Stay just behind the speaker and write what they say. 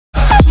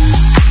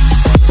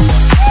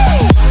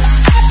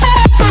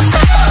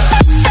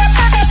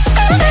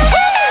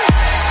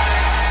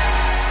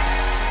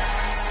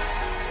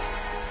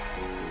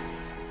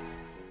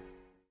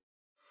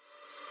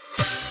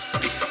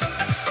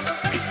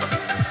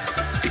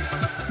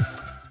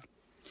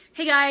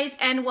Hey guys,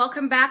 and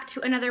welcome back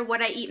to another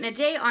What I Eat in a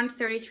Day on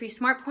 33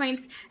 Smart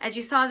Points. As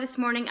you saw this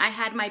morning, I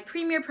had my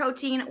Premier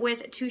Protein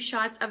with 2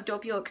 shots of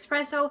Doppio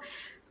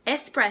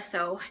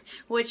Espresso,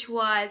 which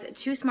was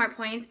 2 Smart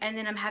Points, and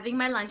then I'm having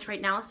my lunch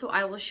right now, so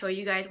I will show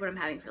you guys what I'm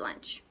having for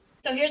lunch.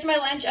 So here's my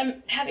lunch.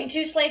 I'm having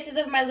 2 slices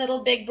of my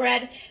little big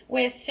bread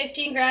with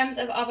 15 grams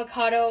of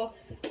avocado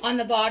on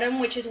the bottom,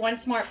 which is 1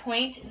 Smart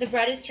Point. The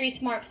bread is 3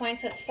 Smart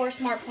Points, so that's 4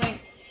 Smart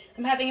Points.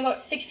 I'm having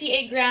about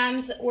 68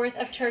 grams worth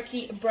of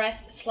turkey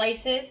breast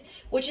slices,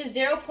 which is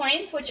 0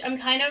 points, which I'm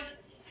kind of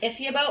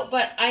iffy about,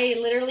 but I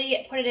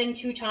literally put it in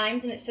 2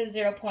 times and it says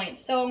 0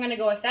 points. So I'm going to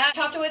go with that.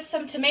 Topped it with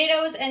some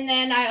tomatoes, and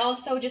then I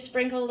also just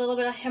sprinkled a little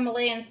bit of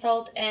Himalayan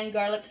salt and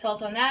garlic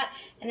salt on that.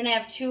 And then I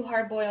have 2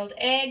 hard-boiled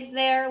eggs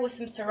there with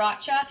some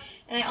sriracha.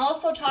 And I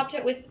also topped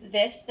it with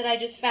this that I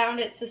just found.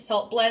 It's the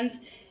Salt Blends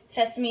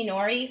Sesame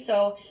Nori.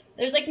 So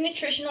there's like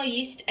nutritional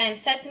yeast and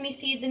sesame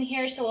seeds in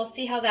here, so we'll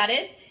see how that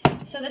is.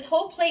 So this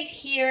whole plate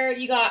here,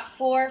 you got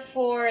 4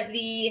 for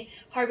the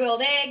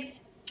hard-boiled eggs,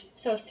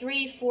 so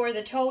 3 for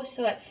the toast,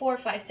 so that's 4,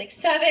 5, 6,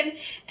 7,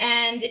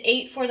 and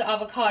 8 for the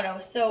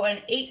avocado. So an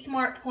 8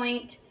 Smart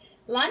Point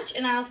lunch,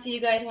 and I'll see you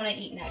guys when I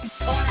eat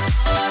next.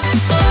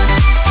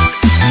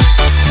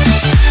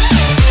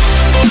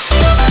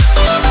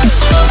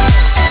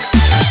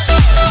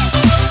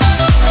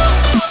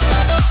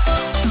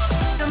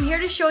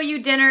 Show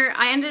you dinner.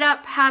 I ended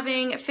up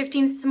having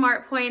 15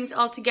 Smart Points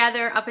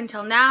altogether up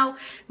until now.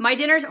 My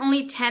dinner's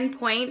only 10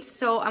 points,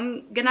 so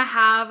I'm gonna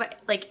have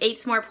like 8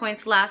 Smart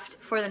Points left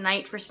for the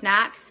night for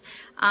snacks.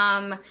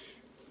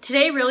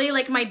 Today really,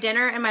 like, my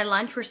dinner and my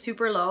lunch were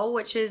super low,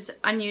 which is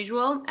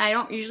unusual. I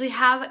don't usually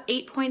have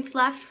 8 points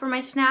left for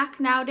my snack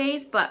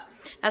nowadays, but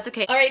that's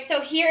okay. Alright,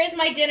 so here is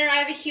my dinner. I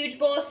have a huge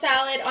bowl of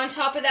salad. On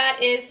top of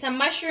that is some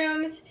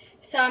mushrooms,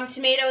 some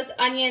tomatoes,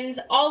 onions,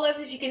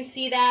 olives, if you can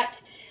see that.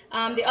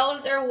 The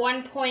olives are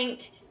 1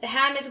 point, the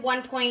ham is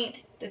 1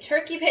 point, the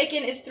turkey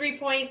bacon is 3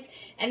 points,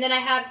 and then I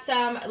have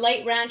some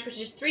light ranch, which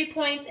is 3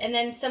 points, and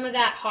then some of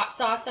that hot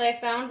sauce that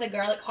I found, the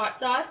garlic hot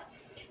sauce.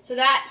 So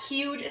that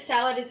huge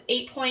salad is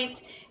 8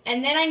 points,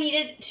 and then I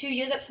needed to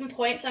use up some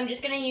points, so I'm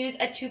just going to use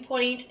a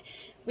 2-point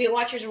Weight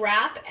Watchers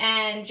wrap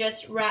and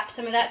just wrap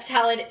some of that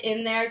salad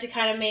in there to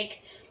kind of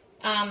make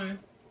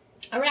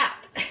a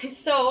wrap.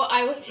 So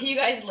I will see you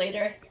guys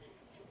later.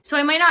 So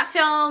I might not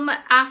film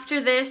after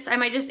this. I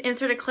might just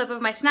insert a clip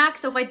of my snack.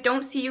 So if I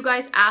don't see you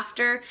guys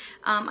after,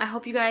 I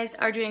hope you guys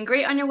are doing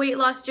great on your weight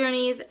loss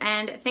journeys,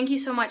 and thank you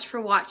so much for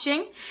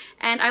watching,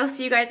 and I will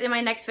see you guys in my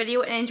next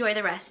video, and enjoy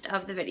the rest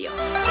of the video.